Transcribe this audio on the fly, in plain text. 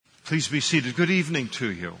Please be seated. Good evening to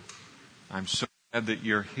you. I'm so glad that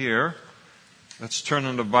you're here. Let's turn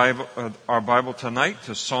in our Bible tonight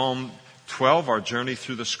to Psalm 12, our journey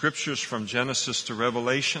through the Scriptures from Genesis to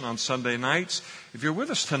Revelation on Sunday nights. If you're with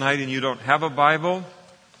us tonight and you don't have a Bible,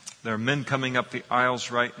 there are men coming up the aisles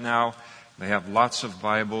right now. They have lots of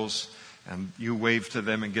Bibles, and you wave to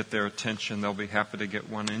them and get their attention. They'll be happy to get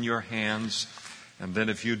one in your hands. And then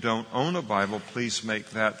if you don't own a Bible, please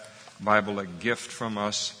make that Bible a gift from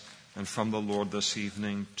us and from the Lord this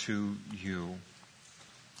evening to you.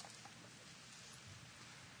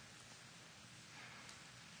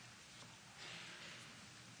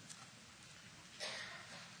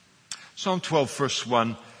 Psalm 12, verse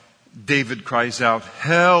 1, David cries out,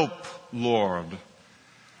 "Help, Lord,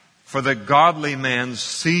 for the godly man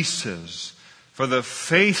ceases, for the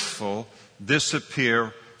faithful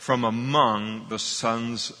disappear from among the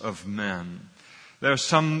sons of men." There are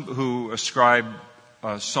some who ascribe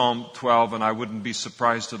Psalm 12, and I wouldn't be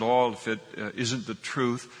surprised at all if it isn't the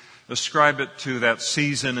truth, ascribe it to that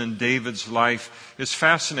season in David's life. It's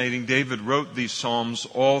fascinating. David wrote these Psalms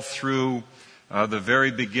all through the very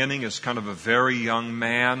beginning as kind of a very young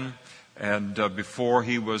man, and before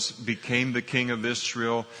he became the king of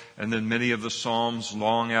Israel, and then many of the Psalms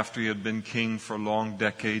long after he had been king for long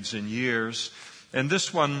decades and years. And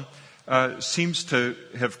this one seems to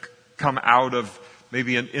have come out of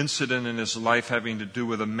maybe an incident in his life having to do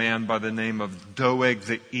with a man by the name of Doeg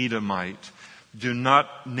the Edomite. Do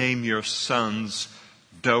not name your sons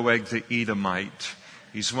Doeg the Edomite.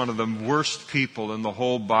 He's one of the worst people in the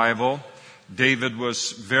whole Bible. David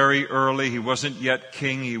was very early. He wasn't yet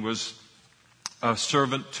king. He was a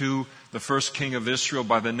servant to the first king of Israel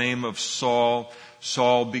by the name of Saul.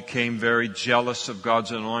 Saul became very jealous of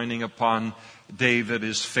God's anointing upon David,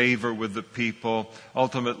 his favor with the people.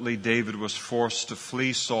 Ultimately, David was forced to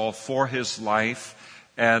flee Saul for his life.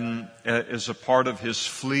 And as a part of his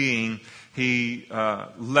fleeing, he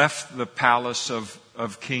left the palace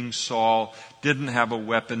of King Saul, didn't have a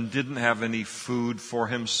weapon, didn't have any food for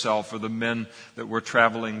himself or the men that were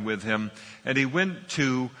traveling with him. And he went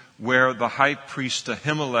to where the high priest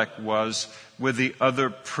Ahimelech was with the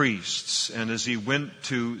other priests. And as he went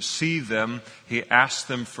to see them, he asked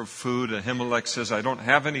them for food. Ahimelech says, "I don't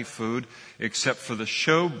have any food except for the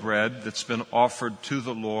showbread that's been offered to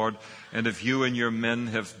the Lord. And if you and your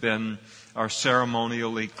men are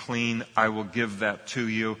ceremonially clean, I will give that to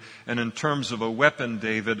you. And in terms of a weapon,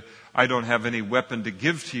 David, I don't have any weapon to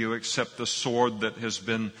give to you except the sword that has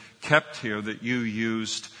been kept here that you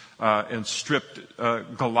used and stripped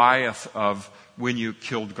Goliath of when you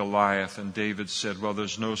killed Goliath." And David said, "Well,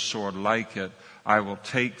 there's no sword like it. I will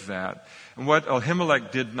take that." And what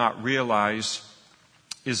Ahimelech did not realize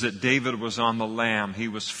is that David was on the lam. He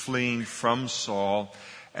was fleeing from Saul.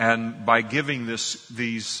 And by giving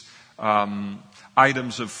these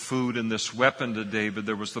items of food and this weapon to David,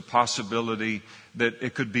 there was the possibility that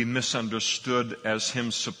it could be misunderstood as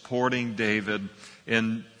him supporting David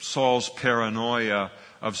in Saul's paranoia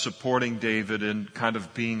of supporting David and kind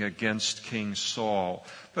of being against King Saul.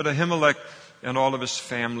 But Ahimelech and all of his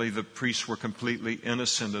family, the priests, were completely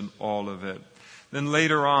innocent in all of it. Then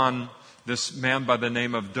later on, this man by the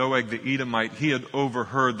name of Doeg the Edomite, he had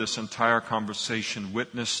overheard this entire conversation,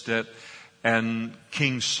 witnessed it, and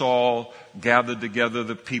King Saul gathered together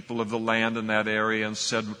the people of the land in that area and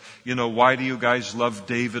said, "Why do you guys love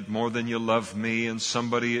David more than you love me? And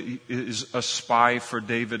somebody is a spy for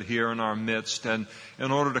David here in our midst." And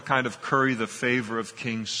in order to kind of curry the favor of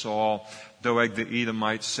King Saul, Doeg the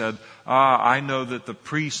Edomite said, "I know that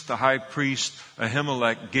the high priest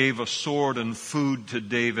Ahimelech gave a sword and food to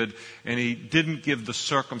David, and he didn't give the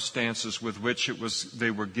circumstances with which they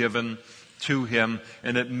were given to him,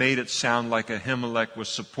 and it made it sound like Ahimelech was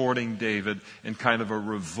supporting David in kind of a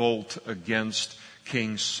revolt against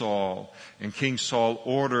King Saul." And King Saul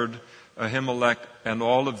ordered Ahimelech and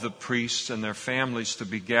all of the priests and their families to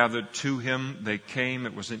be gathered to him. They came.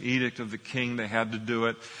 It was an edict of the king. They had to do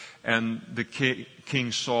it. And the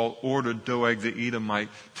King Saul ordered Doeg the Edomite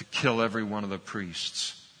to kill every one of the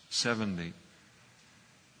priests. 70.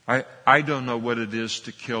 I don't know what it is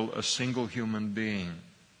to kill a single human being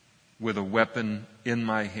with a weapon in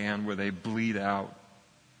my hand where they bleed out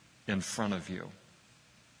in front of you.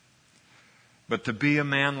 But to be a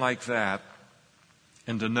man like that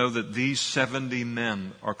and to know that these 70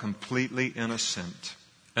 men are completely innocent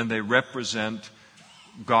and they represent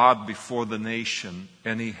God before the nation,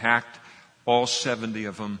 and he hacked all 70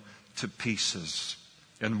 of them to pieces.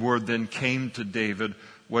 And word then came to David,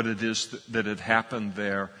 what it is that had happened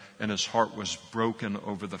there, and his heart was broken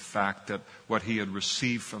over the fact that what he had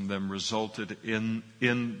received from them resulted in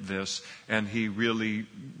this, and he really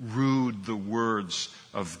rued the words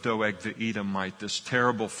of Doeg the Edomite, this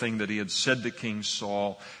terrible thing that he had said to King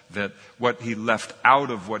Saul, that what he left out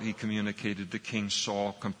of what he communicated to King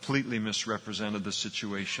Saul completely misrepresented the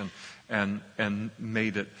situation and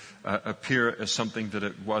made it appear as something that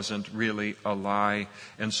it wasn't, really a lie.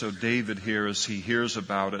 And so David here, as he hears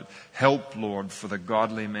about it, help, Lord, for the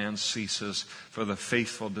godly man ceases, for the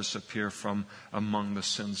faithful disappear from among the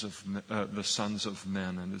sons of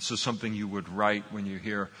men. And this is something you would write when you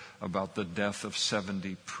hear about the death of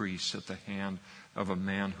 70 priests at the hand of a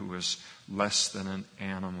man who is less than an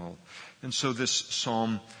animal. And so this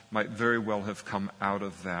psalm might very well have come out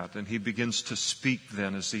of that. And he begins to speak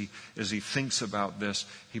then, as he thinks about this,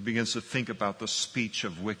 he begins to think about the speech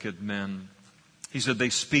of wicked men. He said they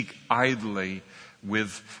speak idly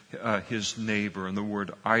with his neighbor. And the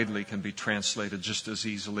word idly can be translated just as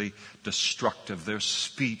easily destructive. Their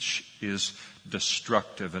speech is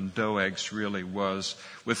destructive, and Doeg's really was.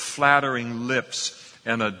 With flattering lips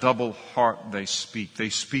and a double heart they speak. They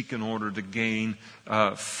speak in order to gain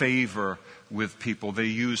favor with people. They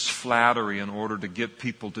use flattery in order to get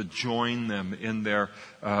people to join them in their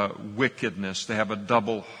wickedness. They have a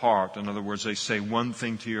double heart. In other words, they say one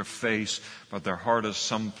thing to your face, but their heart is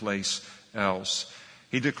someplace else.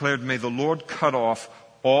 He declared, may the Lord cut off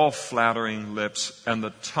all flattering lips and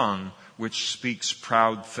the tongue which speaks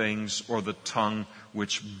proud things, or the tongue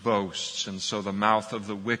which boasts. And so the mouth of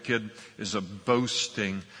the wicked is a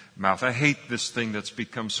boasting mouth. I hate this thing that's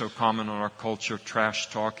become so common in our culture,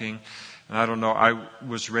 trash talking. And I don't know, I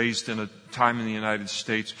was raised in a time in the United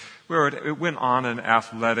States where it went on in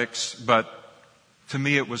athletics, but to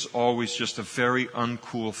me it was always just a very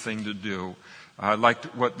uncool thing to do. I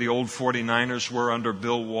liked what the old 49ers were under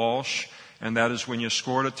Bill Walsh, and that is when you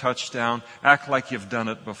scored a touchdown, act like you've done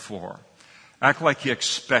it before. Act like you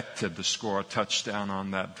expected to score a touchdown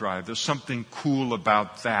on that drive. There's something cool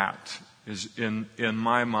about that, is in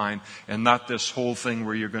my mind, and not this whole thing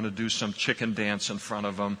where you're going to do some chicken dance in front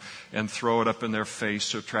of them and throw it up in their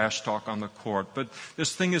face or trash talk on the court. But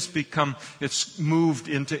this thing has become, it's moved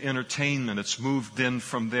into entertainment. It's moved in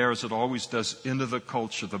from there, as it always does, into the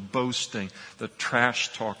culture, the boasting, the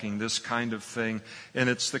trash talking, this kind of thing. And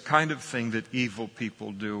it's the kind of thing that evil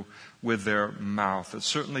people do with their mouth. It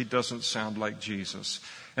certainly doesn't sound like Jesus.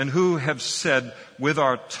 And who have said, with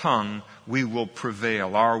our tongue we will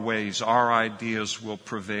prevail. Our ways, our ideas will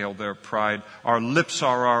prevail. Their pride. Our lips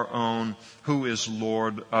are our own. Who is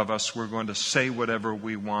Lord of us? We're going to say whatever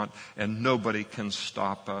we want, and nobody can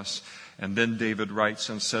stop us. And then David writes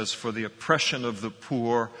and says, for the oppression of the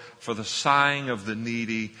poor, for the sighing of the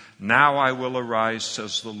needy, now I will arise,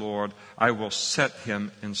 says the Lord. I will set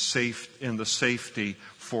him in the safety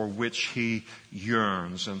for which he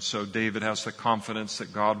yearns. And so David has the confidence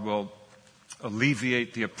that God will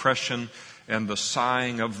alleviate the oppression and the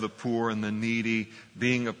sighing of the poor and the needy,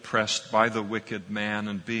 being oppressed by the wicked man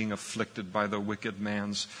and being afflicted by the wicked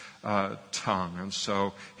man's tongue. And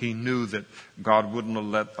so he knew that God wouldn't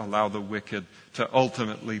allow the wicked to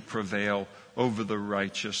ultimately prevail over the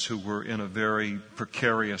righteous, who were in a very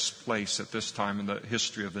precarious place at this time in the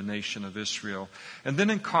history of the nation of Israel. And then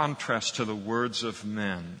in contrast to the words of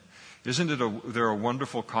men, isn't there a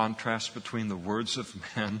wonderful contrast between the words of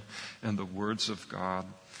men and the words of God?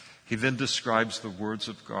 He then describes the words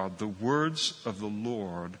of God. The words of the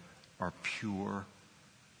Lord are pure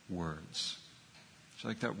words. Do you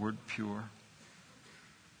like that word, pure?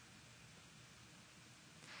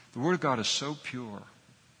 The Word of God is so pure,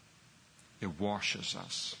 it washes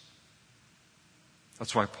us.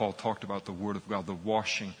 That's why Paul talked about the Word of God, the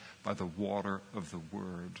washing by the water of the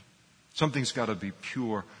Word. Something's got to be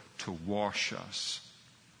pure to wash us.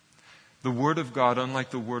 The Word of God,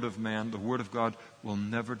 unlike the word of man, the Word of God will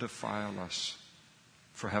never defile us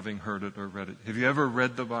for having heard it or read it. Have you ever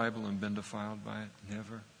read the Bible and been defiled by it?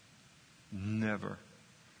 Never. Never.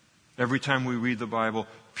 Every time we read the Bible,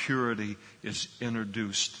 purity is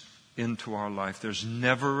introduced into our life. There's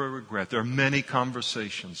never a regret. There are many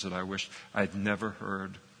conversations that I wish I'd never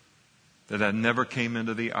heard, that I never came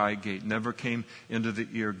into the eye gate, never came into the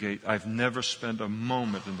ear gate. I've never spent a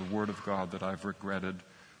moment in the Word of God that I've regretted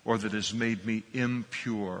or that has made me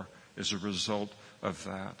impure as a result of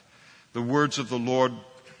that. The words of the Lord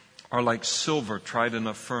are like silver tried in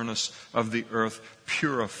a furnace of the earth,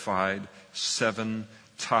 purified 7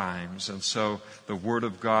 times. And so the Word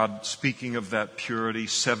of God, speaking of that purity,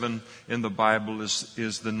 7 in the Bible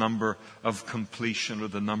is the number of completion or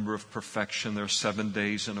the number of perfection. There are 7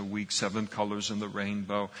 days in a week, 7 colors in the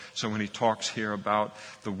rainbow. So when he talks here about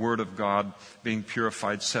the Word of God being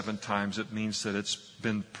purified 7 times, it means that it's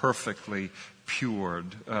been perfectly pured,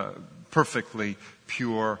 perfectly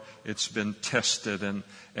pure. It's been tested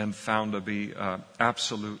and found to be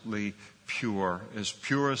absolutely pure as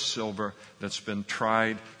silver that's been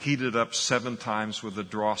tried, heated up 7 times with the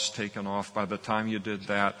dross taken off. By the time you did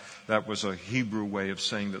that, that was a Hebrew way of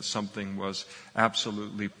saying that something was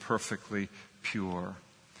absolutely perfectly pure.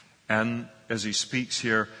 And as he speaks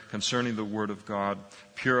here concerning the Word of God,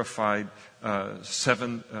 purified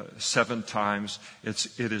 7 times,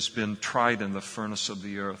 it has been tried in the furnace of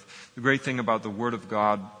the earth. The great thing about the Word of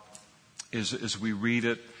God is as we read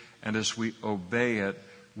it and as we obey it,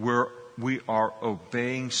 we are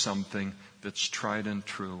obeying something that's tried and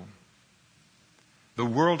true. The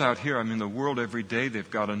world out here, the world every day, they've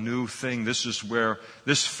got a new thing. This is where,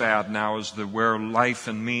 this fad now is where life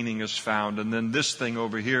and meaning is found. And then this thing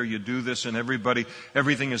over here, you do this and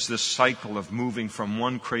everything is this cycle of moving from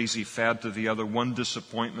one crazy fad to the other, one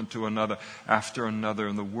disappointment to another, after another.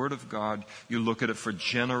 And the Word of God, you look at it for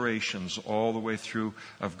generations all the way through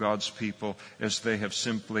of God's people as they have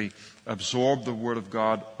simply absorbed the Word of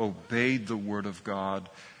God, obeyed the Word of God.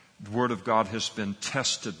 The Word of God has been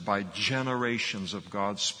tested by generations of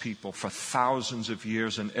God's people for thousands of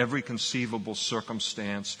years in every conceivable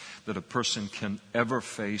circumstance that a person can ever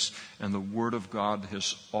face. And the Word of God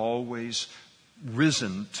has always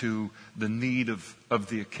risen to the need of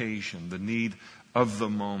the occasion, the need of the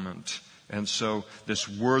moment. And so this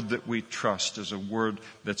Word that we trust is a Word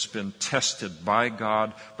that's been tested by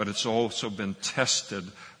God, but it's also been tested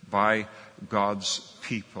by God's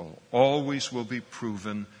people. Always will be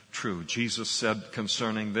proven true. Jesus said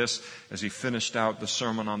concerning this, as he finished out the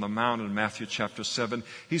Sermon on the Mount in Matthew chapter 7,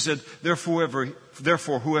 he said,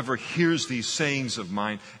 Therefore, whoever hears these sayings of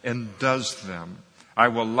mine and does them, I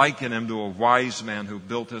will liken him to a wise man who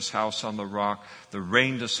built his house on the rock. The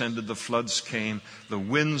rain descended, the floods came, the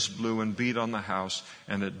winds blew and beat on the house,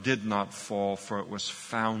 and it did not fall, for it was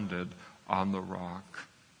founded on the rock.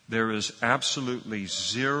 There is absolutely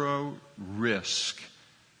zero risk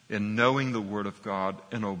in knowing the Word of God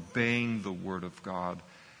and obeying the Word of God.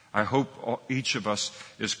 I hope each of us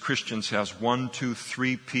as Christians has 1, 2,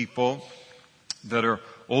 3 people that are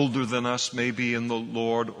older than us, maybe in the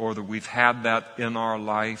Lord, or that we've had that in our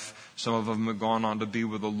life. Some of them have gone on to be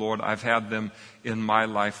with the Lord. I've had them in my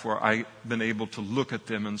life where I've been able to look at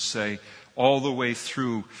them and say, all the way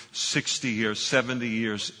through 60 years, 70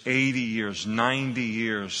 years, 80 years, 90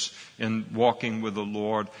 years in walking with the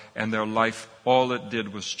Lord, and their life, all it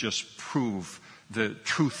did was just prove the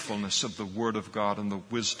truthfulness of the Word of God and the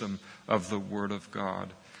wisdom of the Word of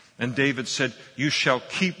God. And David said, You shall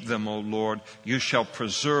keep them, O Lord. You shall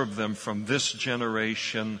preserve them from this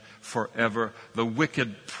generation forever. The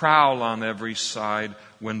wicked prowl on every side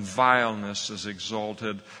when vileness is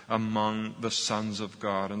exalted among the sons of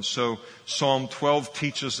God. And so Psalm 12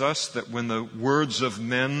 teaches us that when the words of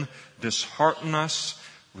men dishearten us,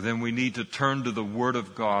 then we need to turn to the Word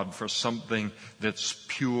of God for something that's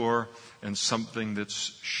pure and something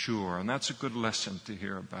that's sure. And that's a good lesson to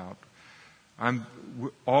hear about.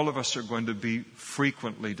 All of us are going to be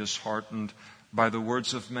frequently disheartened by the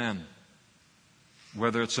words of men,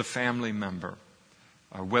 whether it's a family member,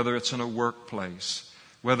 whether it's in a workplace,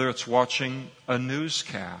 whether it's watching a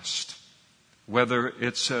newscast, whether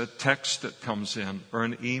it's a text that comes in or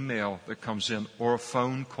an email that comes in or a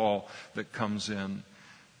phone call that comes in.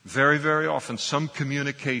 Very, very often, some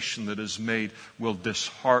communication that is made will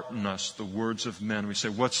dishearten us, the words of men. We say,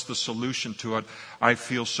 what's the solution to it? I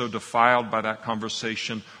feel so defiled by that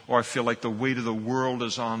conversation, or I feel like the weight of the world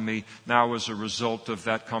is on me now as a result of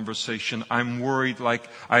that conversation. I'm worried like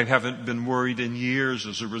I haven't been worried in years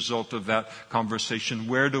as a result of that conversation.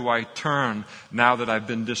 Where do I turn now that I've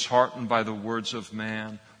been disheartened by the words of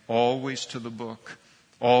man? Always to the book,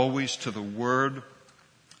 always to the Word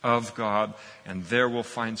of God, and there we'll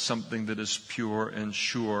find something that is pure and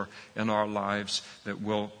sure in our lives that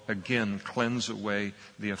will again cleanse away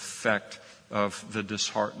the effect of the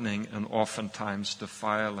disheartening and oftentimes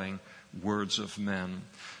defiling words of men.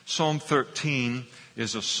 Psalm 13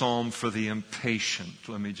 is a psalm for the impatient.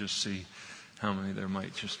 Let me just see how many there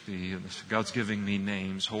might just be. God's giving me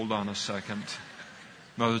names. Hold on a second.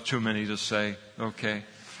 No, there's too many to say. Okay.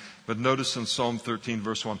 But notice in Psalm 13,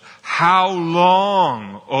 verse 1, How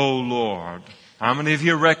long, O Lord? How many of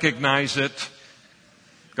you recognize it?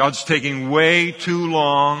 God's taking way too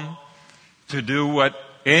long to do what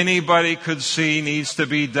anybody could see needs to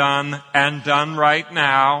be done and done right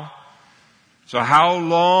now. So how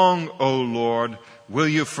long, O Lord, will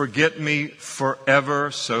you forget me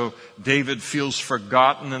forever? So David feels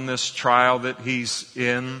forgotten in this trial that he's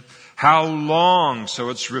in. How long, so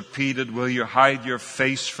it's repeated, will you hide your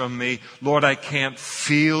face from me? Lord, I can't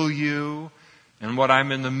feel you and what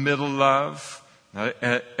I'm in the middle of.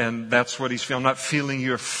 And that's what he's feeling. I'm not feeling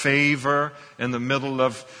your favor in the middle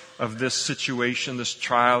of this situation, this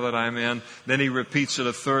trial that I'm in. Then he repeats it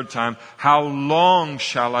a third time. How long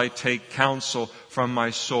shall I take counsel from my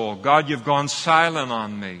soul? God, you've gone silent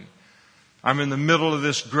on me. I'm in the middle of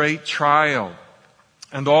this great trial.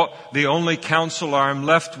 And the only counselor I'm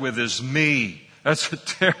left with is me. That's a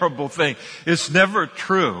terrible thing. It's never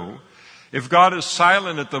true. If God is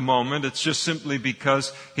silent at the moment, it's just simply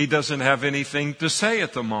because He doesn't have anything to say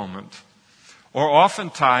at the moment. Or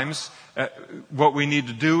oftentimes, what we need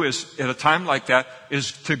to do is, at a time like that,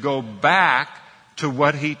 is to go back to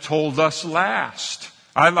what He told us last.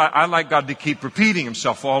 I like God to keep repeating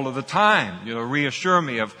Himself all of the time. Reassure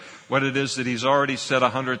me of what it is that He's already said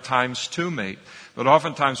 100 times to me. But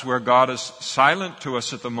oftentimes where God is silent to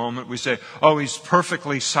us at the moment, we say, oh, He's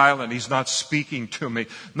perfectly silent. He's not speaking to me.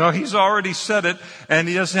 No, He's already said it, and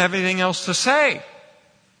He doesn't have anything else to say.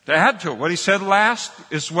 To add to it, what He said last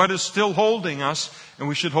is what is still holding us, and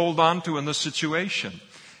we should hold on to in this situation.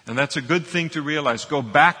 And that's a good thing to realize. Go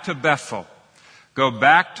back to Bethel. Go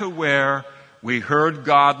back to where we heard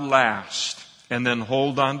God last, and then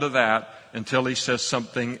hold on to that until He says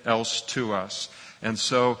something else to us. And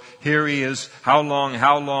so here he is, how long?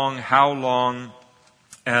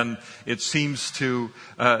 And it seems to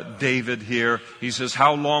David here, he says,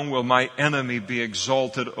 how long will my enemy be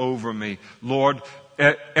exalted over me? Lord,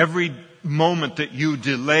 every moment that you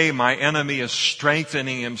delay, my enemy is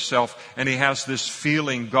strengthening himself, and he has this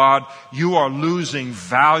feeling, God, you are losing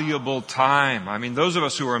valuable time. I mean, those of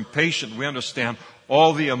us who are impatient, we understand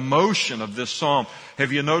all the emotion of this psalm.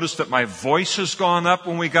 Have you noticed that my voice has gone up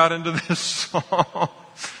when we got into this psalm?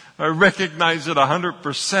 I recognize it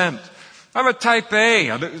 100%. I'm a type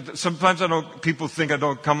A. Sometimes people think I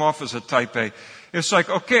don't come off as a type A. It's like,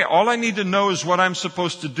 okay, all I need to know is what I'm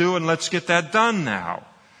supposed to do, and let's get that done now.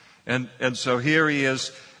 And so here he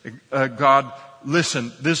is. God,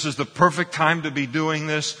 listen, this is the perfect time to be doing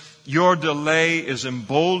this. Your delay is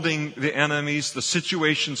emboldening the enemies. The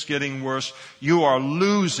situation's getting worse. You are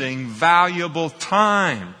losing valuable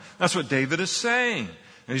time. That's what David is saying.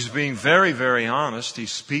 And he's being very, very honest. He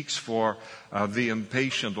speaks for the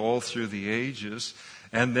impatient all through the ages.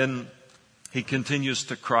 And then he continues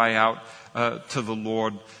to cry out to the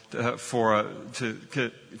Lord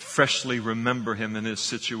to freshly remember him in his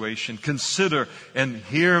situation. Consider and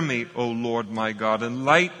hear me, O Lord my God.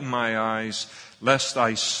 Enlighten my eyes, lest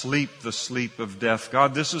I sleep the sleep of death.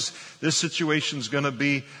 God, this situation's going to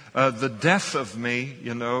be the death of me.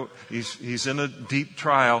 He's in a deep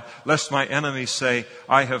trial. Lest my enemies say,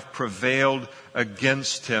 I have prevailed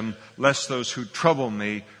against him. Lest those who trouble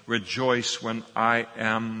me rejoice when I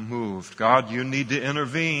am moved. God, you need to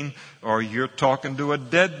intervene, or you're talking to a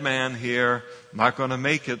dead man here. I'm not going to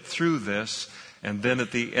make it through this. And then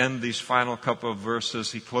at the end, these final couple of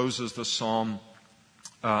verses, he closes the psalm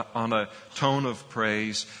on a tone of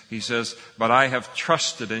praise. He says, but I have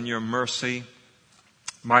trusted in your mercy.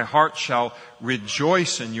 My heart shall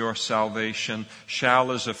rejoice in your salvation.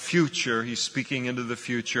 Shall is a future. He's speaking into the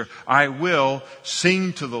future. I will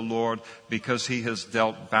sing to the Lord because he has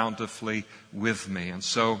dealt bountifully with me. And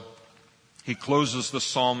so he closes the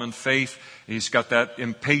psalm in faith. He's got that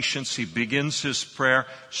impatience. He begins his prayer.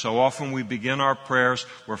 So often we begin our prayers,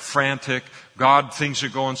 we're frantic. God, things are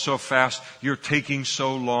going so fast. You're taking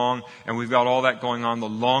so long. And we've got all that going on. The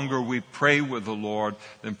longer we pray with the Lord,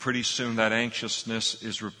 then pretty soon that anxiousness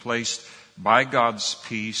is replaced by God's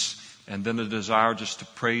peace. And then a desire just to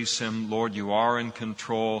praise Him. Lord, you are in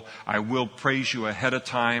control. I will praise you ahead of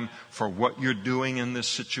time for what you're doing in this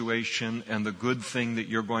situation and the good thing that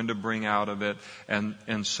you're going to bring out of it.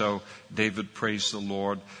 And so David praised the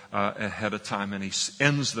Lord ahead of time, and he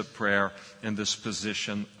ends the prayer in this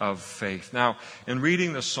position of faith. Now, in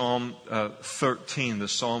reading the Psalm 13, the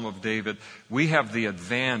Psalm of David, we have the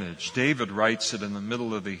advantage. David writes it in the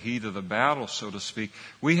middle of the heat of the battle, so to speak.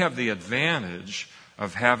 We have the advantage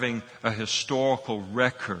of having a historical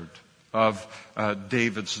record of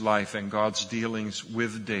David's life and God's dealings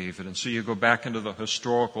with David. And so you go back into the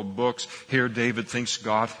historical books. Here David thinks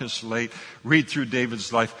God is late. Read through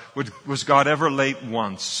David's life. Was God ever late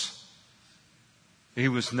once? He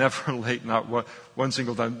was never late, not one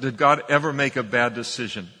single time. Did God ever make a bad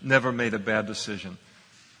decision? Never made a bad decision.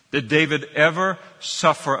 Did David ever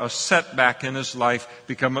suffer a setback in his life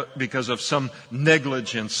because of some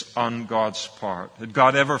negligence on God's part? Had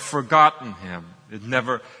God ever forgotten him? It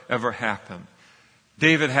never, ever happened.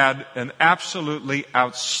 David had an absolutely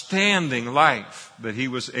outstanding life that he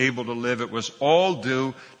was able to live. It was all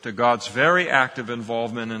due to God's very active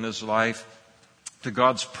involvement in his life, to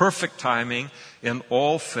God's perfect timing in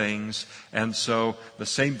all things. And so the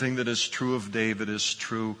same thing that is true of David is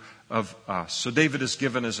true of us. So David is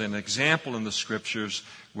given as an example in the Scriptures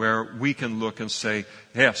where we can look and say,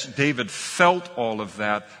 yes, David felt all of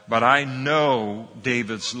that, but I know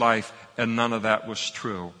David's life and none of that was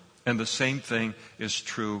true. And the same thing is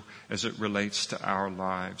true as it relates to our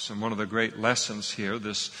lives. And one of the great lessons here,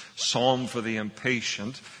 this psalm for the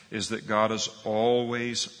impatient, is that God is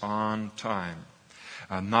always on time.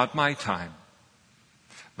 Not my time,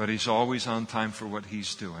 but He's always on time for what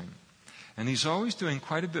He's doing. And He's always doing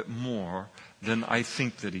quite a bit more than I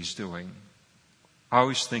think that He's doing. I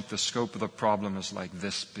always think the scope of the problem is like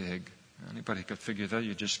this big. Anybody could figure that.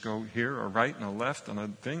 You just go here, a right and a left and a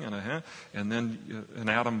thing and a hand, and then an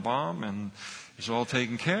atom bomb, and it's all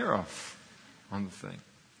taken care of on the thing.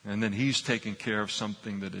 And then He's taking care of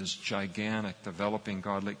something that is gigantic, developing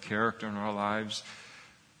godly character in our lives,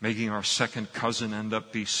 making our second cousin end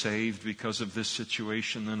up be saved because of this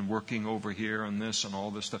situation, then working over here and this and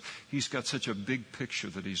all this stuff. He's got such a big picture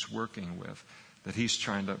that He's working with, that He's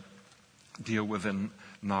trying to deal with and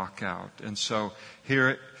knock out. And so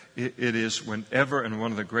here it is whenever, and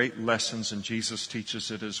one of the great lessons, and Jesus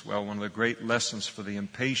teaches it as well, one of the great lessons for the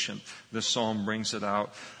impatient, this psalm brings it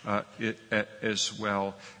out as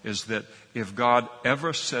well, is that if God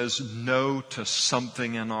ever says no to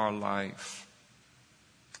something in our life,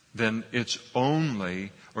 then it's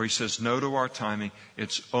only, or He says no to our timing,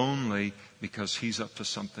 it's only because He's up to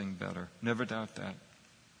something better. Never doubt that.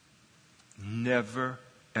 Never,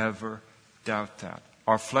 ever doubt that.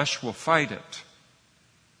 Our flesh will fight it,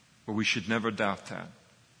 but we should never doubt that.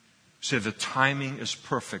 Say the timing is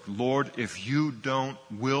perfect. Lord, if You don't,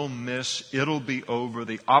 we'll miss. It'll be over.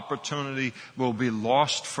 The opportunity will be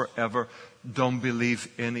lost forever. Don't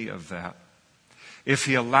believe any of that. If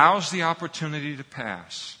He allows the opportunity to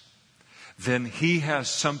pass, then He has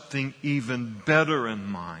something even better in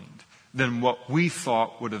mind than what we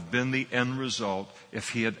thought would have been the end result if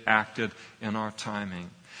He had acted in our timing.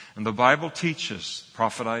 And the Bible teaches,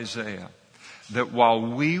 prophet Isaiah, that while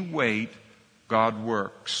we wait, God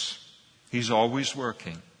works. He's always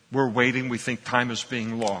working. We're waiting. We think time is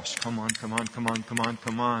being lost. Come on, come on, come on, come on,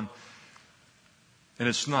 come on. And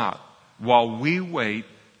it's not. While we wait,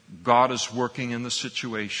 God is working in the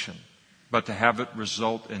situation, but to have it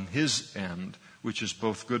result in His end, which is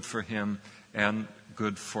both good for Him and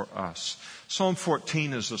good for us. Psalm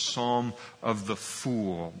 14 is a psalm of the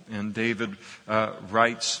fool. And David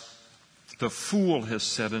writes, "The fool has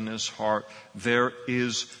said in his heart, there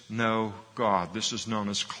is no God." This is known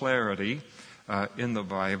as clarity in the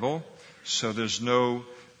Bible. So there's no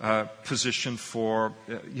position for,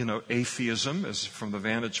 atheism as from the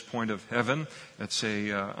vantage point of heaven. It's a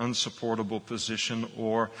unsupportable position,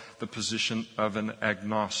 or the position of an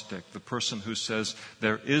agnostic. The person who says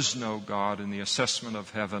there is no God in the assessment of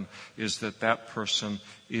heaven is that person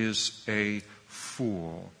is a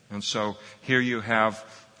fool. And so here you have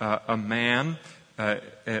a man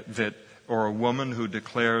or a woman who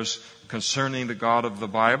declares concerning the God of the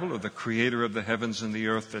Bible, or the creator of the heavens and the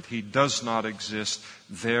earth, that He does not exist.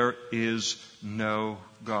 There is no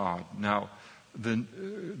God. Now, the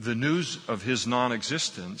news of His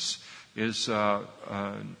non-existence is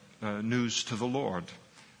news to the Lord,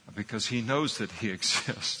 because He knows that He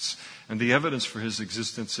exists. And the evidence for His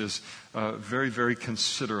existence is very, very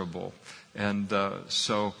considerable. And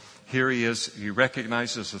so here He is. He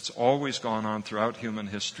recognizes it's always gone on throughout human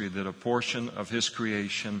history that a portion of His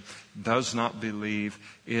creation does not believe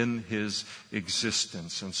in His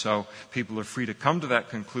existence. And so people are free to come to that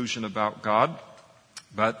conclusion about God,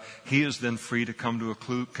 but He is then free to come to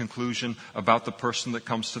a conclusion about the person that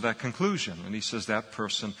comes to that conclusion. And He says that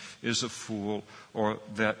person is a fool, or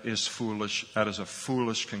that is foolish. That is a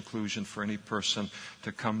foolish conclusion for any person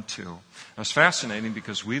to come to. Now, it's fascinating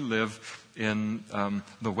because we live in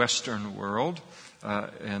the Western world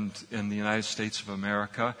and in the United States of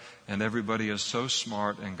America, and everybody is so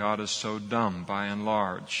smart and God is so dumb by and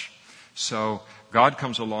large. So God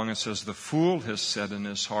comes along and says, the fool has said in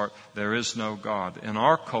his heart, there is no God. In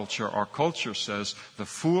our culture says, the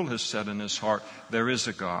fool has said in his heart, there is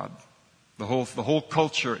a God. The whole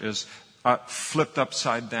culture is flipped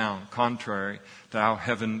upside down, contrary to how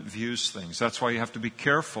heaven views things. That's why you have to be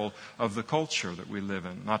careful of the culture that we live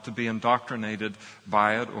in, not to be indoctrinated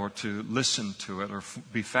by it or to listen to it or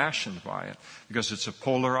be fashioned by it, because it's a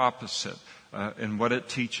polar opposite in what it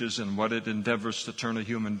teaches and what it endeavors to turn a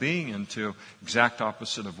human being into, exact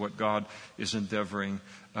opposite of what God is endeavoring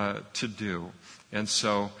to do. And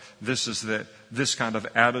so this kind of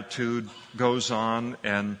attitude goes on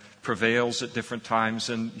and prevails at different times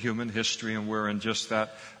in human history, and we're in just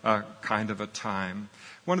that kind of a time.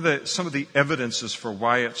 Some of the evidences for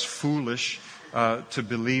why it's foolish to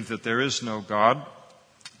believe that there is no God.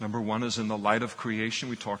 Number one is in the light of creation.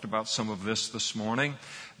 We talked about some of this morning,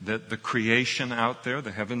 that the creation out there,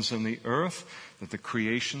 the heavens and the earth, that the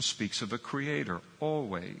creation speaks of a creator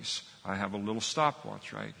always. I have a little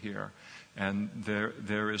stopwatch right here. And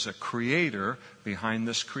there is a creator behind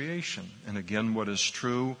this creation. And again, what is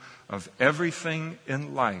true of everything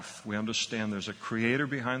in life, we understand there's a creator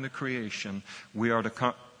behind the creation. We are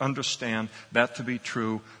to understand that to be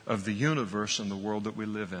true of the universe and the world that we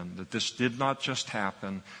live in. That this did not just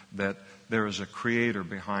happen, that there is a creator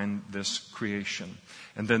behind this creation.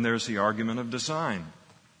 And then there's the argument of design.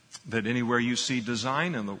 That anywhere you see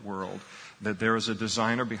design in the world, that there is a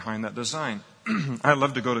designer behind that design. I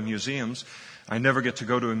love to go to museums. I never get to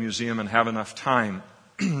go to a museum and have enough time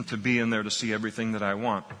to be in there to see everything that I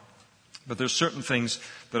want. But there's certain things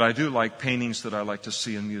that I do like, paintings that I like to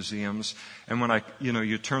see in museums. And when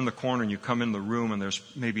you turn the corner and you come in the room and there's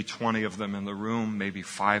maybe 20 of them in the room, maybe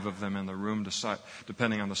 5 of them in the room,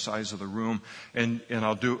 depending on the size of the room. And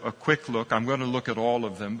I'll do a quick look. I'm going to look at all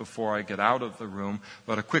of them before I get out of the room,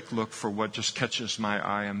 but a quick look for what just catches my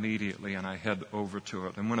eye immediately, and I head over to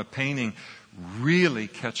it. And when a painting really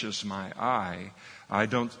catches my eye, I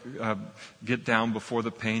don't get down before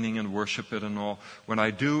the painting and worship it and all. What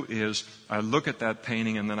I do is I look at that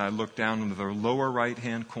painting and then I look down into the lower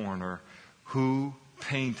right-hand corner. Who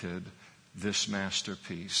painted this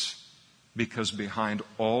masterpiece? Because behind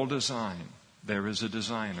all design, there is a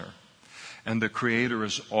designer. And the creator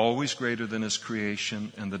is always greater than his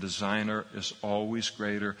creation, and the designer is always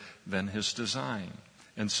greater than his design.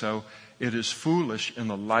 And so it is foolish in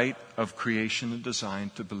the light of creation and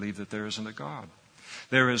design to believe that there isn't a God.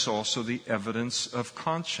 There is also the evidence of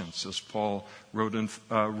conscience, as Paul wrote in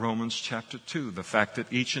Romans chapter 2, the fact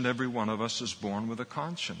that each and every one of us is born with a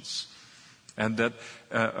conscience. And that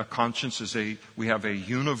a conscience we have a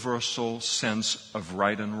universal sense of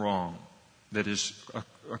right and wrong that is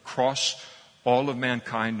across all of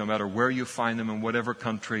mankind, no matter where you find them, in whatever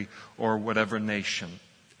country or whatever nation.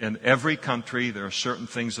 In every country, there are certain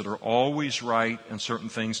things that are always right and certain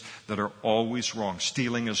things that are always wrong.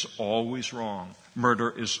 Stealing is always wrong. Murder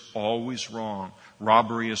is always wrong.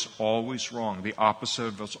 Robbery is always wrong. The opposite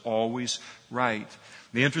of it's always right.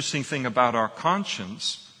 The interesting thing about our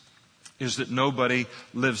conscience is that nobody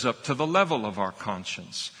lives up to the level of our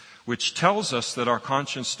conscience, which tells us that our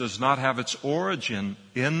conscience does not have its origin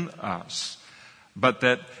in us, but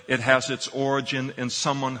that it has its origin in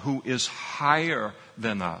someone who is higher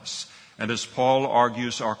than us. And as Paul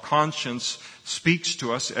argues, our conscience speaks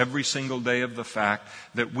to us every single day of the fact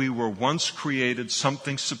that we were once created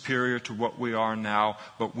something superior to what we are now,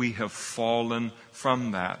 but we have fallen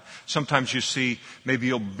from that. Sometimes you see, maybe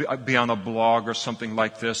you'll be on a blog or something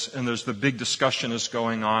like this, and there's the big discussion is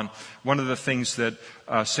going on. One of the things that,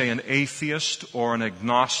 say, an atheist or an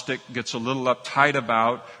agnostic gets a little uptight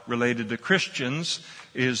about related to Christians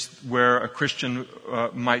is where a Christian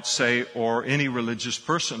might say, or any religious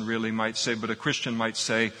person really might say, but a Christian might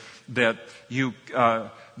say that you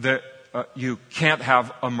can't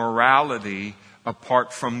have a morality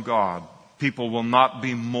apart from God. People will not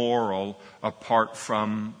be moral apart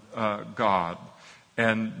from God.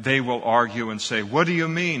 And they will argue and say, what do you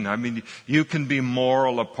mean? I mean, you can be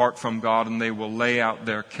moral apart from God, and they will lay out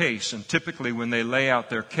their case. And typically when they lay out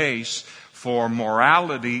their case for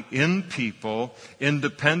morality in people,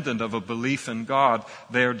 independent of a belief in God,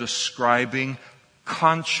 they are describing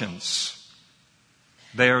conscience.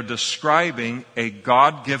 They are describing a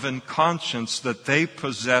God-given conscience that they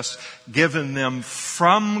possess, given them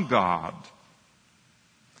from God,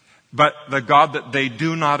 but the God that they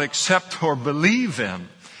do not accept or believe in.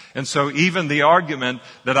 And so even the argument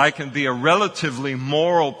that I can be a relatively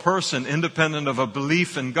moral person independent of a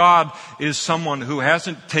belief in God is someone who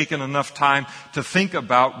hasn't taken enough time to think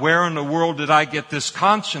about where in the world did I get this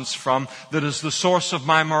conscience from that is the source of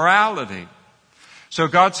my morality. So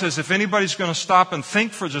God says if anybody's going to stop and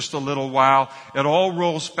think for just a little while, it all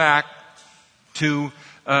rolls back to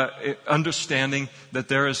understanding that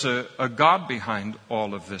there is a God behind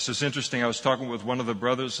all of this. It's interesting. I was talking with one of the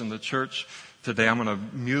brothers in the church today. I'm going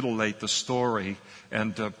to mutilate the story,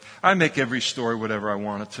 and I make every story whatever I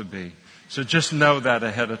want it to be. So just know that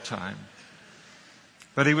ahead of time.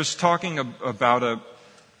 But he was talking about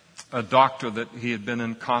a doctor that he had been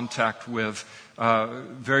in contact with, a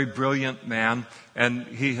very brilliant man, and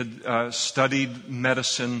he had studied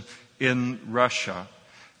medicine in Russia.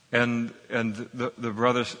 And the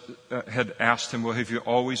brother had asked him, well, have you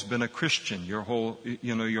always been a Christian your whole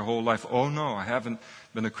life? Oh, no, I haven't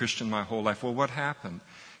been a Christian my whole life. Well, what happened?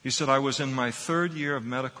 He said, I was in my third year of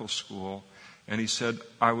medical school, and he said,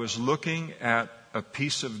 I was looking at a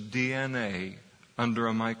piece of DNA under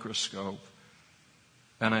a microscope,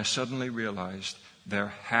 and I suddenly realized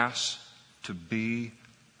there has to be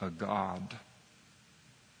a God.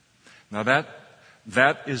 Now that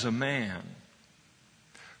is a man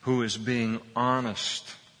who is being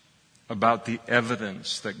honest about the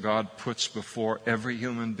evidence that God puts before every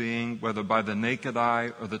human being, whether by the naked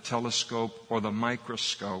eye or the telescope or the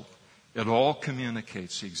microscope. It all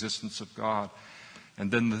communicates the existence of God. And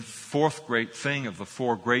then the fourth great thing of the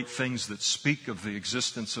four great things that speak of the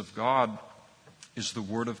existence of God is the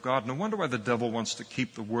Word of God. No wonder why the devil wants to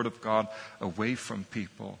keep the Word of God away from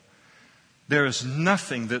people. There is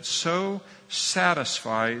nothing that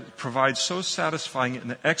provides so satisfying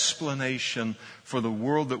an explanation for the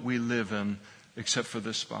world that we live in except for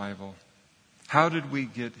this Bible. How did we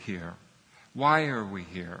get here? Why are we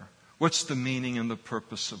here? What's the meaning and the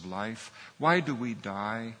purpose of life? Why do we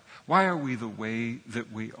die? Why are we the way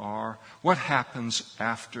that we are? What happens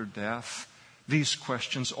after death? These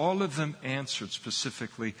questions, all of them answered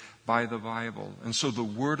specifically by the Bible. And so the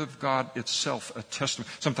Word of God itself, a testament.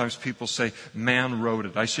 Sometimes people say, man wrote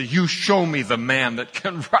it. I say, you show me the man that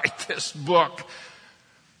can write this book.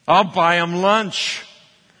 I'll buy him lunch.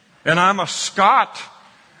 And I'm a Scot.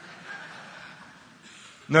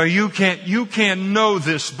 No, you can't know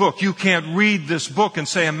this book. You can't read this book and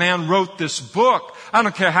say a man wrote this book. I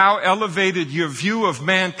don't care how elevated your view of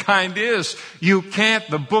mankind is. You can't.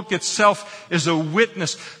 The book itself is a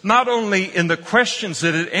witness, not only in the questions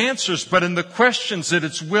that it answers, but in the questions that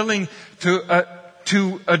it's willing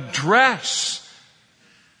to address.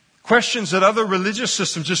 Questions that other religious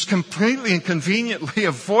systems just completely and conveniently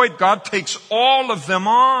avoid. God takes all of them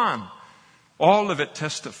on. All of it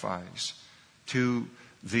testifies to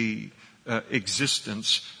the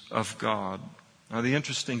existence of God. Now, the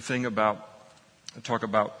interesting thing about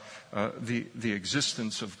the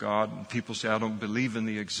existence of God, and people say, I don't believe in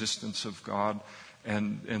the existence of God,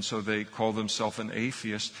 and so they call themselves an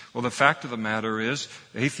atheist. Well, the fact of the matter is,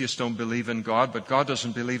 atheists don't believe in God, but God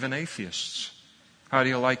doesn't believe in atheists. How do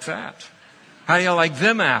you like that? How do you like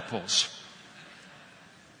them apples?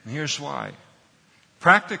 And here's why.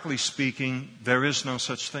 Practically speaking, there is no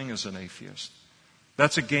such thing as an atheist.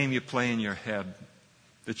 That's a game you play in your head,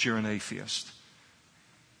 that you're an atheist.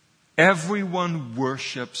 Everyone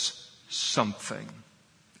worships something.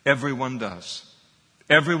 Everyone does.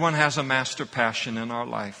 Everyone has a master passion in our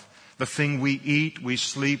life. The thing we eat, we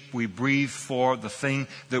sleep, we breathe for, the thing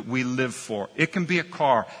that we live for. It can be a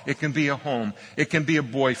car. It can be a home. It can be a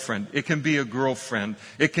boyfriend. It can be a girlfriend.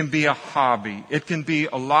 It can be a hobby. It can be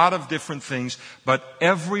a lot of different things, but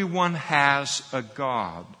everyone has a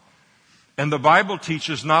God. And the Bible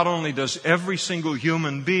teaches not only does every single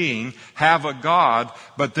human being have a God,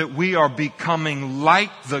 but that we are becoming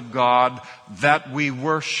like the God that we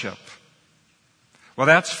worship. Well,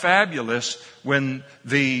 that's fabulous when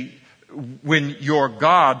your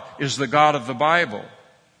God is the God of the Bible.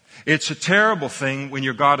 It's a terrible thing when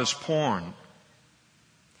your God is porn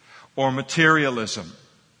or materialism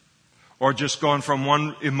or just going from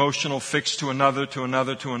one emotional fix to another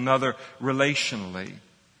relationally.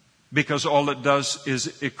 Because all it does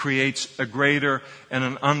is it creates a greater and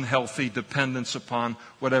an unhealthy dependence upon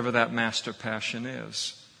whatever that master passion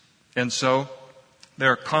is. And so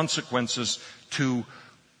there are consequences to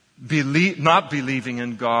not believing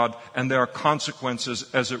in God, and there are consequences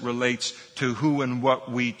as it relates to who and what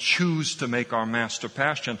we choose to make our master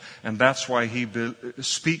passion. And that's why he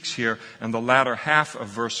speaks here in the latter half of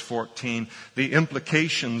verse 14, the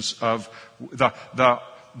implications of the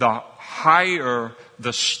higher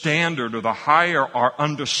the standard or the higher our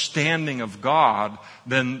understanding of God,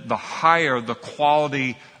 then the higher the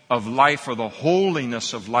quality of life or the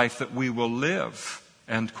holiness of life that we will live.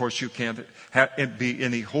 And of course you can't be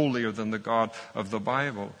any holier than the God of the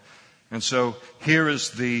Bible. And so here is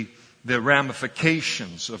the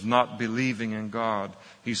ramifications of not believing in God.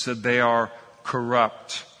 He said they are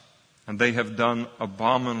corrupt and they have done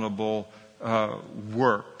abominable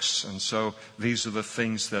works. And so these are the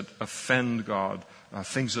things that offend God,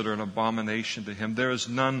 things that are an abomination to Him. There is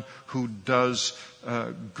none who does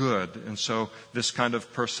good. And so this kind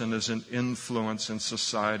of person is an influence in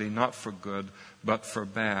society, not for good, but for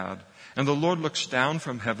bad. And the Lord looks down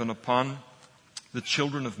from heaven upon the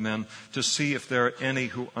children of men to see if there are any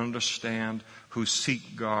who understand, who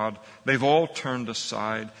seek God. They've all turned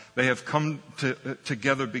aside. They have come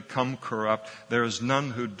together become corrupt. There is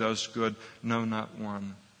none who does good, no, not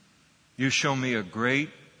one. You show me a great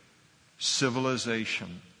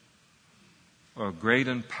civilization, or a great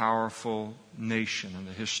and powerful nation in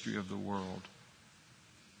the history of the world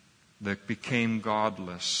that became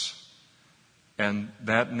godless, and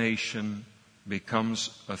that nation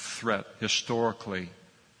becomes a threat historically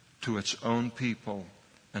to its own people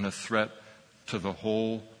and a threat to the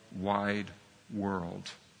whole wide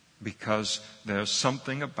world, because there's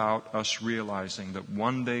something about us realizing that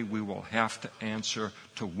one day we will have to answer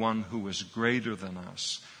to one who is greater than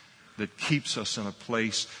us, that keeps us in a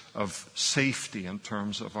place of safety in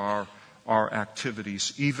terms of our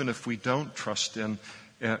activities, even if we don't trust in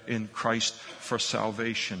Christ for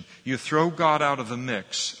salvation. You throw God out of the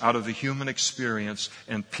mix, out of the human experience,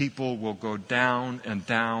 and people will go down and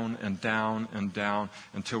down and down and down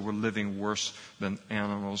until we're living worse than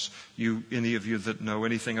animals. Any of you that know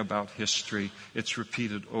anything about history, it's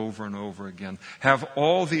repeated over and over again. Have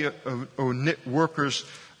all the workers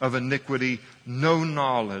of iniquity no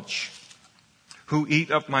knowledge, who eat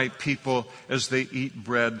up my people as they eat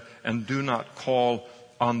bread and do not call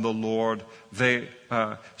on the Lord.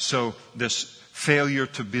 So this failure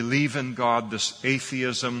to believe in God, this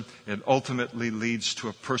atheism, it ultimately leads to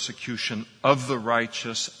a persecution of the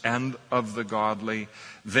righteous and of the godly.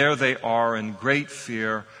 There they are in great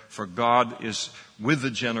fear, for God is with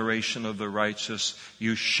the generation of the righteous.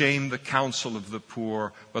 You shame the counsel of the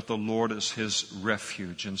poor, but the Lord is his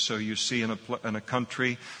refuge. And so you see in a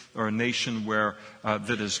country or a nation where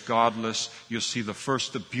that is godless, you see the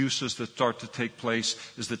first abuses that start to take place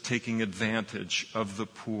is the taking advantage of the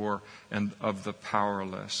poor and of the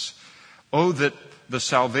powerless. Oh, that the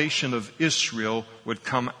salvation of Israel would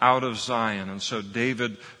come out of Zion. And so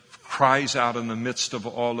David cries out in the midst of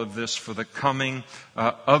all of this for the coming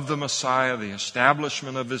of the Messiah, the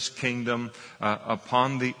establishment of his kingdom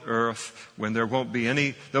upon the earth, when there'll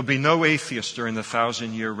be no atheists during the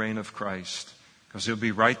 1,000-year reign of Christ, because he'll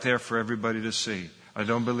be right there for everybody to see. I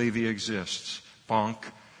don't believe he exists. Bonk,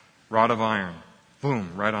 rod of iron.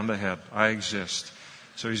 Boom, right on the head. I exist.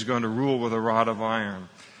 So he's going to rule with a rod of iron.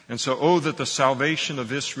 And so, oh, that the salvation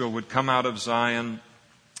of Israel would come out of Zion.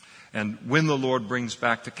 And when the Lord brings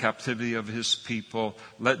back the captivity of his people,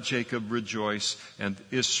 let Jacob rejoice and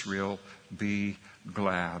Israel be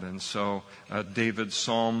glad. And so David's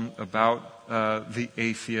psalm about the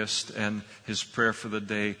atheist and his prayer for the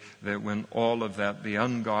day that when all of that, the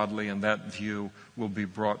ungodly and that view, will be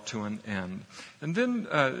brought to an end. And then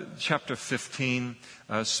chapter 15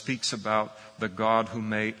 speaks about the God who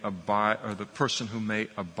may abide, or the person who may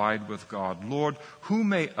abide with God. Lord, who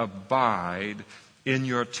may abide in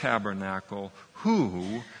your tabernacle,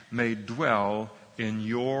 who may dwell in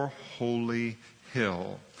your holy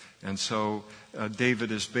hill? And so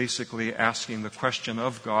David is basically asking the question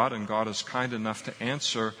of God, and God is kind enough to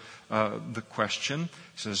answer the question.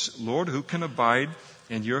 He says, Lord, who can abide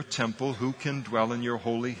in your temple? Who can dwell in your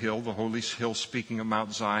holy hill? The holy hill speaking of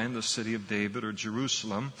Mount Zion, the city of David, or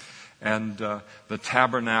Jerusalem. And the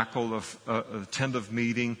tabernacle of the tent of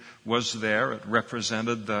meeting was there. It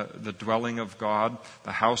represented the dwelling of God,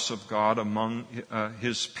 the house of God among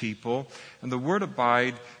his people. And the word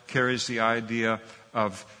abide carries the idea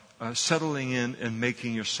of settling in and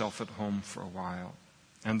making yourself at home for a while.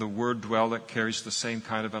 And the word dwell, it carries the same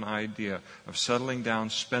kind of an idea of settling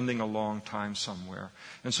down, spending a long time somewhere.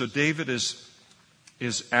 And so David is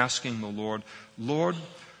asking the Lord, Lord,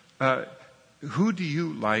 who do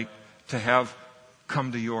you like to have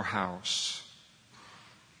come to your house?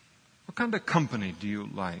 What kind of company do you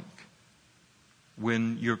like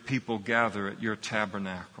when your people gather at your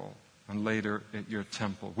tabernacle and later at your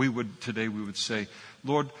temple? Today we would say,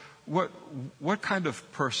 Lord, what kind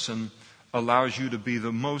of person allows you to be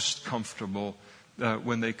the most comfortable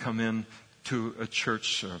when they come in to a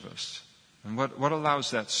church service? And what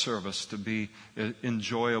allows that service to be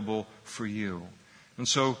enjoyable for you? And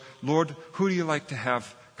so, Lord, who do you like to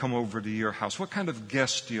have come over to your house? What kind of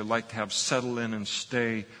guests do you like to have settle in and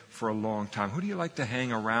stay for a long time? Who do you like to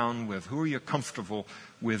hang around with? Who are you comfortable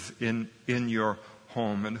with in your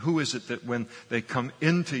home? And who is it that when they come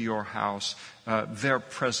into your house, their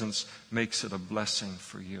presence makes it a blessing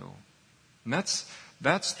for you? And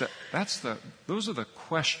Those are the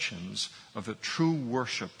questions of the true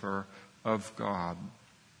worshiper of God.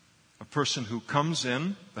 A person who comes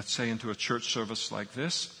in, let's say into a church service like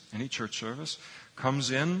this, any church service, comes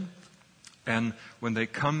in, and when they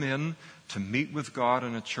come in to meet with God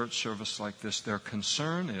in a church service like this, their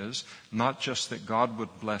concern is not just that God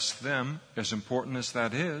would bless them, as important as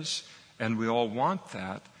that is, and we all want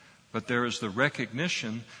that, but there is the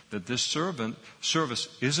recognition that this service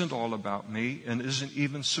isn't all about me and isn't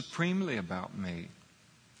even supremely about me.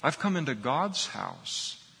 I've come into God's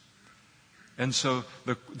house. And so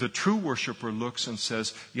the true worshiper looks and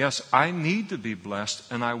says, yes, I need to be blessed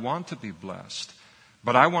and I want to be blessed.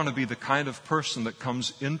 But I want to be the kind of person that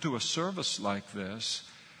comes into a service like this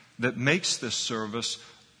that makes this service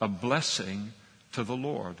a blessing to the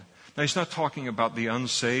Lord. Now, he's not talking about the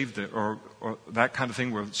unsaved or that kind of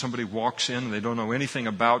thing where somebody walks in and they don't know anything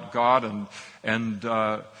about God and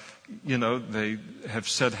they have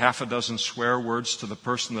said half a dozen swear words to the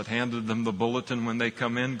person that handed them the bulletin when they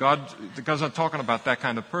come in. God's not talking about that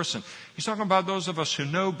kind of person. He's talking about those of us who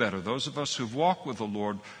know better, those of us who've walked with the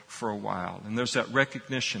Lord for a while. And there's that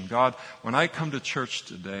recognition. God, when I come to church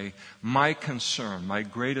today, my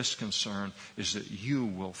greatest concern is that you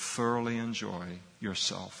will thoroughly enjoy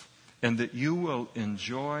yourself and that you will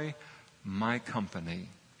enjoy my company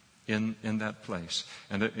in that place.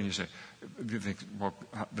 And you say, well,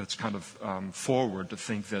 that's kind of forward to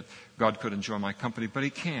think that God could enjoy my company, but He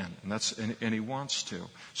can, and He wants to.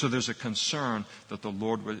 So there's a concern that the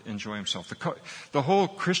Lord would enjoy Himself. The whole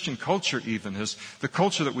Christian culture, even the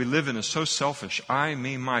culture that we live in, is so selfish. I,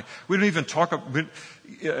 me, my. We don't even talk.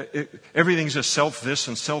 Everything's a self this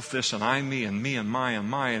and I, me, and my,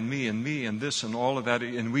 and me, and this, and all of that.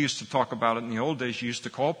 And we used to talk about it in the old days. You used to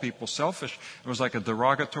call people selfish. It was like a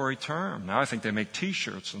derogatory term. Now I think they make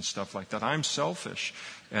T-shirts and stuff like that. I'm selfish.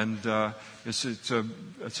 And it's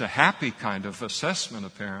a happy kind of assessment,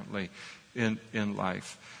 apparently, in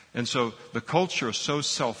life. And so the culture is so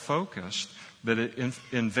self-focused that it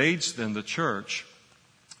invades then the church.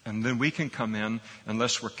 And then we can come in,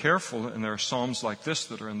 unless we're careful, and there are psalms like this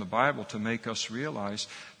that are in the Bible to make us realize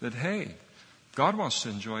that, hey, God wants to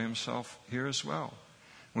enjoy Himself here as well.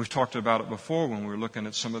 We've talked about it before when we were looking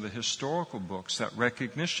at some of the historical books, that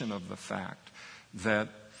recognition of the fact that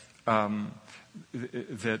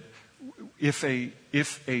if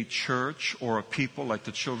a church or a people like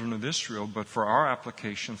the children of Israel, but for our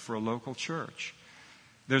application for a local church,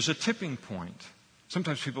 there's a tipping point.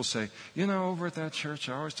 Sometimes people say, over at that church,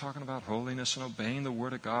 they're always talking about holiness and obeying the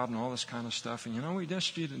Word of God and all this kind of stuff. And, we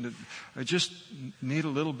just need a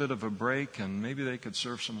little bit of a break, and maybe they could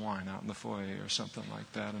serve some wine out in the foyer or something like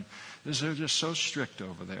that. And they're just so strict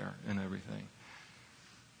over there and everything.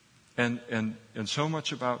 And so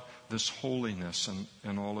much about this holiness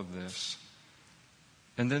and all of this.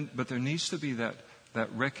 But there needs to be that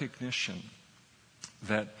recognition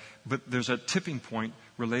but there's a tipping point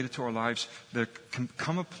related to our lives. There can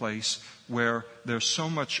come a place where there's so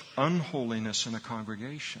much unholiness in a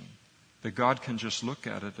congregation that God can just look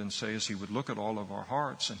at it and say, as He would look at all of our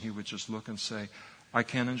hearts, and He would just look and say, I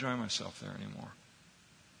can't enjoy myself there anymore.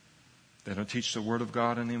 They don't teach the Word of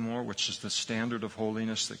God anymore, which is the standard of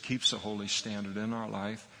holiness that keeps a holy standard in our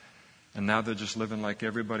life. And now they're just living like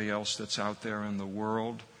everybody else that's out there in the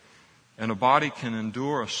world. And a body can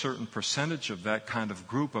endure a certain percentage of that kind of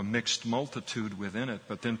group, a mixed multitude within it.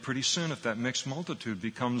 But then pretty soon, if that mixed multitude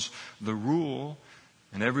becomes the rule,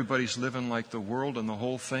 and everybody's living like the world and the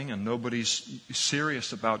whole thing, and nobody's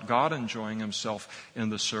serious about God enjoying Himself in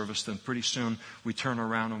the service, then pretty soon we turn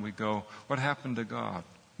around and we go, what happened to God?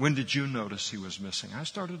 When did you notice He was missing? I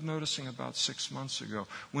started noticing about 6 months ago.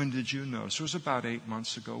 When did you notice? It was about 8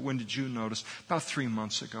 months ago. When did you notice? About 3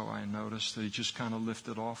 months ago I noticed that He just kind of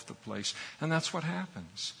lifted off the place. And that's what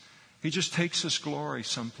happens. He just takes His glory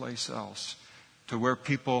someplace else, to where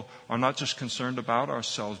people are not just concerned about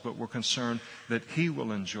ourselves, but we're concerned that He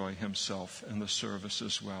will enjoy Himself in the service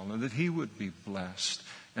as well, and that He would be blessed.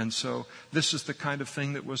 And so this is the kind of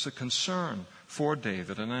thing that was a concern for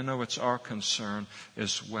David, and I know it's our concern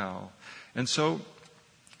as well. And so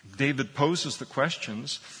David poses the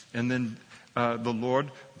questions, and then the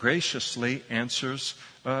Lord graciously answers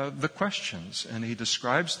the questions. And He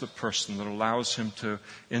describes the person that allows him to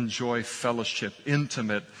enjoy fellowship,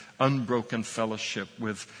 intimate, unbroken fellowship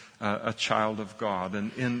with a child of God,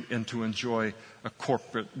 and to enjoy a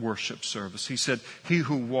corporate worship service. He said, he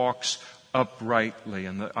who walks uprightly,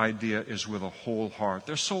 and the idea is with a whole heart.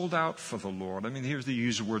 They're sold out for the Lord. I mean, here's the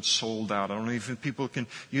use the word sold out. I don't know if people can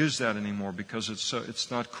use that anymore because it's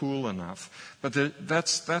not cool enough. But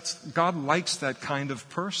that's God likes that kind of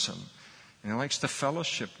person, and He likes to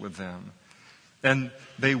fellowship with them. And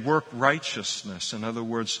they work righteousness. In other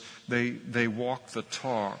words, they walk the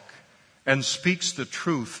talk, and speaks the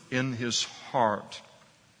truth in his heart.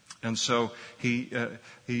 And so he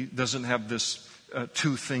doesn't have this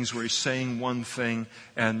two things where he's saying one thing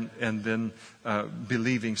and then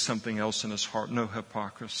believing something else in his heart. No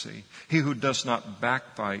hypocrisy. He who does not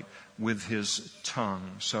backbite with his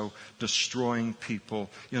tongue. So destroying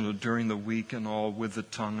people, during the week and all with the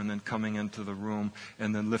tongue, and then coming into the room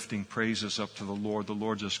and then lifting praises up to the Lord. The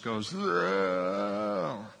Lord just goes,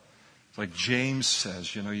 "Ugh." Like James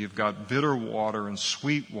says, you've got bitter water and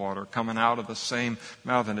sweet water coming out of the same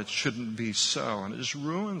mouth, and it shouldn't be so. And it just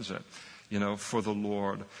ruins it, for the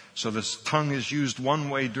Lord. So this tongue is used one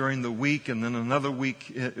way during the week, and then another way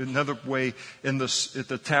at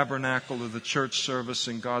the tabernacle of the church service,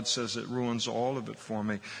 and God says it ruins all of it for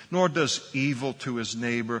me. Nor does evil to his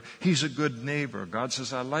neighbor. He's a good neighbor. God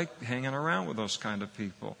says, I like hanging around with those kind of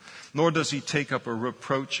people. Nor does he take up a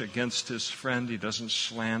reproach against his friend. He doesn't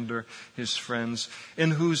slander his friends.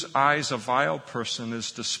 In whose eyes a vile person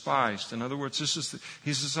is despised. In other words,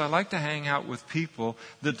 he says, I like to hang out with people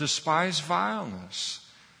that despise vileness.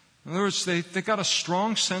 In other words, they got a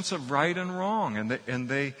strong sense of right and wrong, and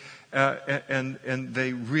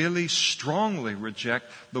they really strongly reject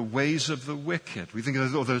the ways of the wicked. We think,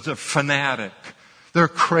 there's a fanatic. They're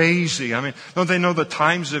crazy. I mean, don't they know the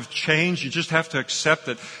times have changed? You just have to accept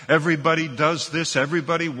that everybody does this,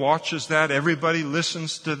 everybody watches that, everybody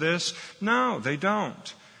listens to this. No, they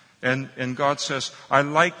don't. And God says, I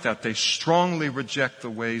like that. They strongly reject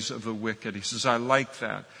the ways of the wicked. He says, I like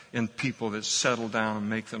that in people that settle down and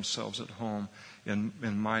make themselves at home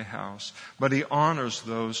in my house. But he honors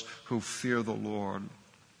those who fear the Lord.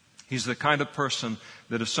 He's the kind of person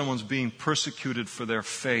that if someone's being persecuted for their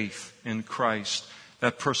faith in Christ,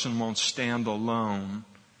 that person won't stand alone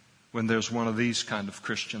when there's one of these kind of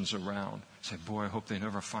Christians around. Say, boy, I hope they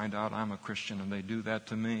never find out I'm a Christian and they do that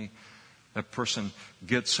to me. That person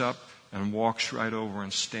gets up and walks right over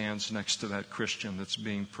and stands next to that Christian that's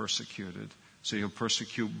being persecuted. So you'll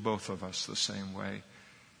persecute both of us the same way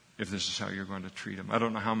if this is how you're going to treat him. I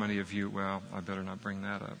don't know how many of you, well, I better not bring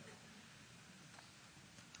that up.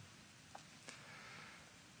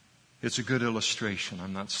 It's a good illustration.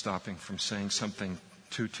 I'm not stopping from saying something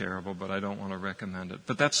too terrible, but I don't want to recommend it.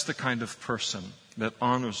 But that's the kind of person that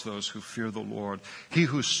honors those who fear the Lord. He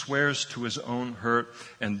who swears to his own hurt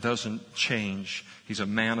and doesn't change, he's a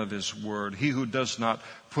man of his word. He who does not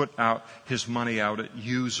put out his money out at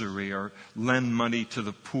usury or lend money to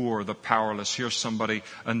the poor, the powerless. Here's somebody,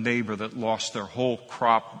 a neighbor that lost their whole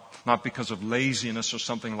crop, not because of laziness or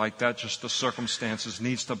something like that, just the circumstances,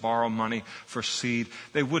 needs to borrow money for seed.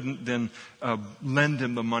 They wouldn't then lend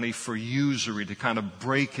him the money for usury to kind of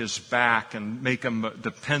break his back and make him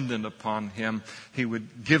dependent upon him. He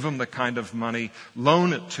would give him the kind of money,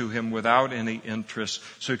 loan it to him without any interest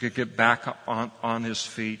so he could get back on his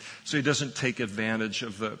feet, so he doesn't take advantage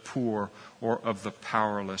of the poor or of the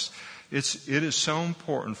powerless. It is so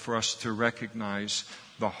important for us to recognize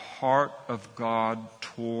the heart of God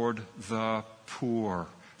toward the poor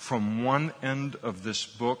from one end of this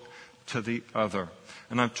book to the other.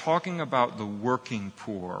 And I'm talking about the working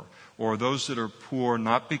poor, or those that are poor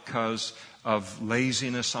not because of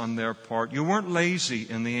laziness on their part. You weren't lazy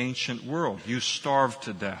in the ancient world. You starved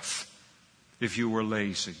to death if you were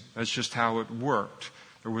lazy. That's just how it worked.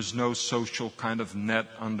 There was no social kind of net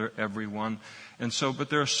under everyone. And so, but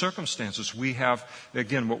there are circumstances. We have,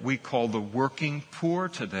 again, what we call the working poor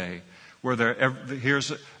today, where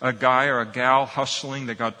here's a guy or a gal hustling.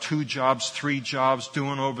 They got 2 jobs, 3 jobs,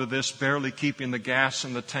 doing over this, barely keeping the gas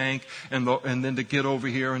in the tank, and then to get over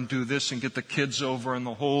here and do this and get the kids over and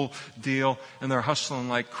the whole deal. And they're hustling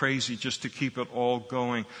like crazy just to keep it all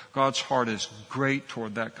going. God's heart is great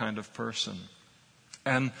toward that kind of person.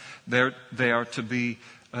 And they are to be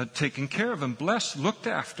taken care of and blessed, looked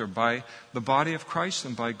after by the body of Christ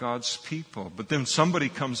and by God's people. But then somebody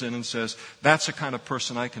comes in and says, that's the kind of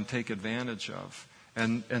person I can take advantage of.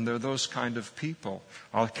 And they're those kind of people.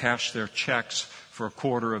 I'll cash their checks for a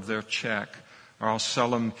quarter of their check. Or I'll sell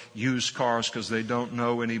them used cars because they don't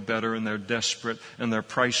know any better and they're desperate and their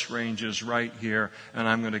price range is right here.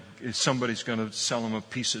 And if somebody's going to sell them a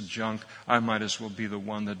piece of junk, I might as well be the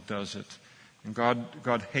one that does it. And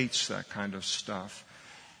God hates that kind of stuff.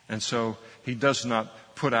 And so he does not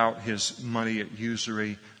put out his money at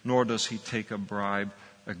usury, nor does he take a bribe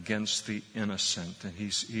against the innocent. And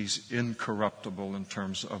he's incorruptible in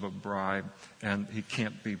terms of a bribe, and he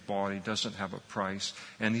can't be bought. He doesn't have a price.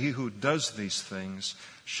 And he who does these things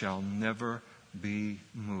shall never be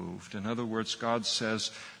moved. In other words, God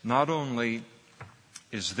says, not only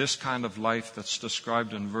is this kind of life that's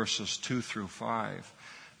described in verses 2 through 5.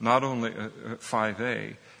 Not only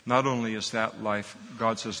 5a, not only is that life,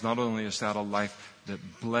 God says, not only is that a life that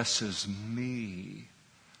blesses me,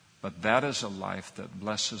 but that is a life that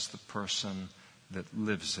blesses the person that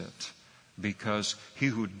lives it. Because he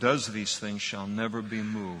who does these things shall never be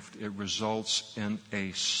moved. It results in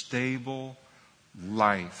a stable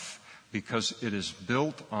life because it is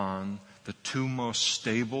built on the two most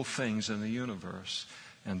stable things in the universe,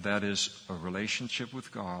 and that is a relationship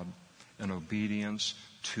with God and obedience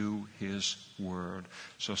to His Word.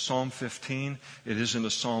 So Psalm 15, it isn't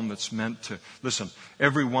a psalm that's meant to... Listen,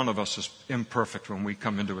 every one of us is imperfect when we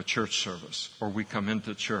come into a church service or we come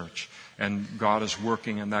into church and God is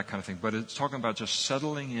working and that kind of thing. But it's talking about just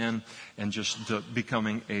settling in and just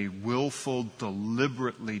becoming a willful,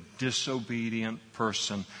 deliberately disobedient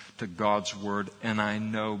person to God's Word. And I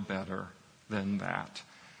know better than that.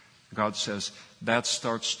 God says, that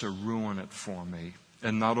starts to ruin it for me.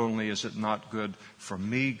 And not only is it not good for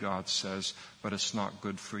me, God says, but it's not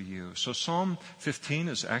good for you. So Psalm 15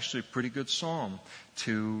 is actually a pretty good psalm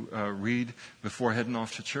to read before heading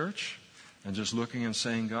off to church and just looking and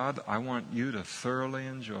saying, God, I want you to thoroughly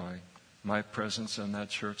enjoy my presence in that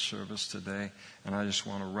church service today. And I just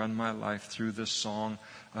want to run my life through this song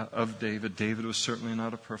of David. David was certainly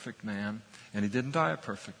not a perfect man. And he didn't die a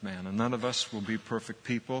perfect man. And none of us will be perfect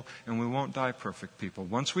people, and we won't die perfect people.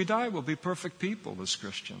 Once we die, we'll be perfect people as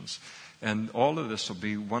Christians. And all of this will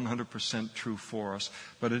be 100% true for us.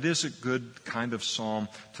 But it is a good kind of psalm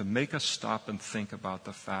to make us stop and think about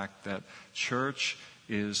the fact that church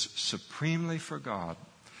is supremely for God.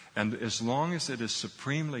 And as long as it is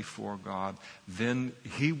supremely for God, then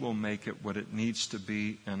He will make it what it needs to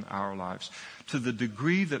be in our lives. To the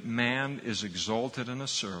degree that man is exalted in a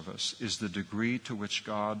service is the degree to which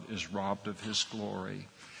God is robbed of His glory.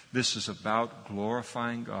 This is about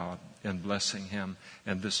glorifying God and blessing Him.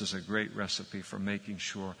 And this is a great recipe for making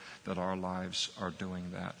sure that our lives are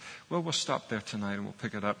doing that. Well, we'll stop there tonight and we'll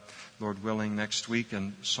pick it up, Lord willing, next week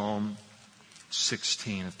in Psalm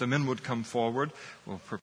 16. If the men would come forward, we'll prepare.